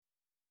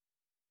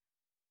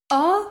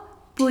O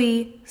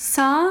bui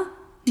sa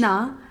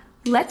na.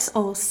 Let's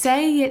all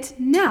say it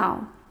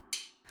now.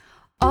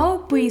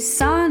 O bui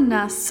sa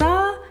na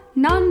sa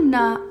na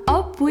na.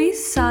 O bui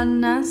sa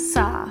na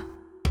sa.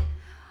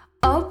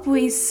 O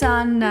bui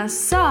sa na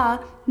sa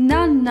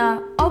na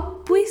na.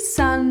 O bui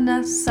sa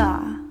na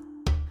sa.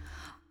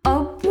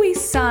 O bui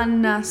sa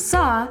na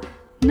sa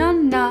na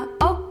na.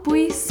 O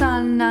bui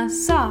sa na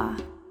sa.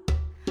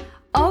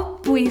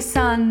 O bui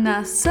sa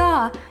na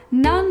sa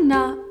na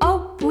na.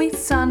 O bui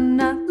sa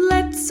na.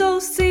 Let's all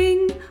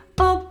sing.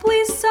 O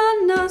bui sa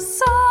na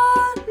sa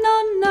na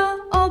na.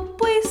 O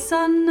bui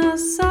sa na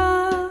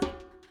sa.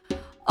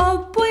 O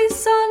bui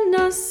sa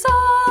na sa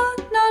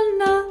na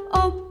na.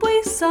 O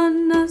bui sa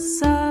na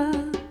sa.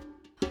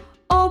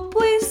 O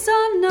bui sa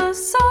na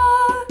sa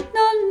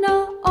na na.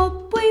 O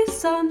bui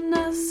sa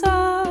na sa.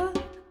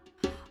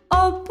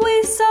 O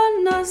bui sa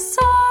na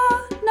sa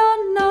na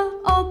na.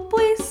 O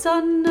bui sa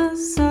na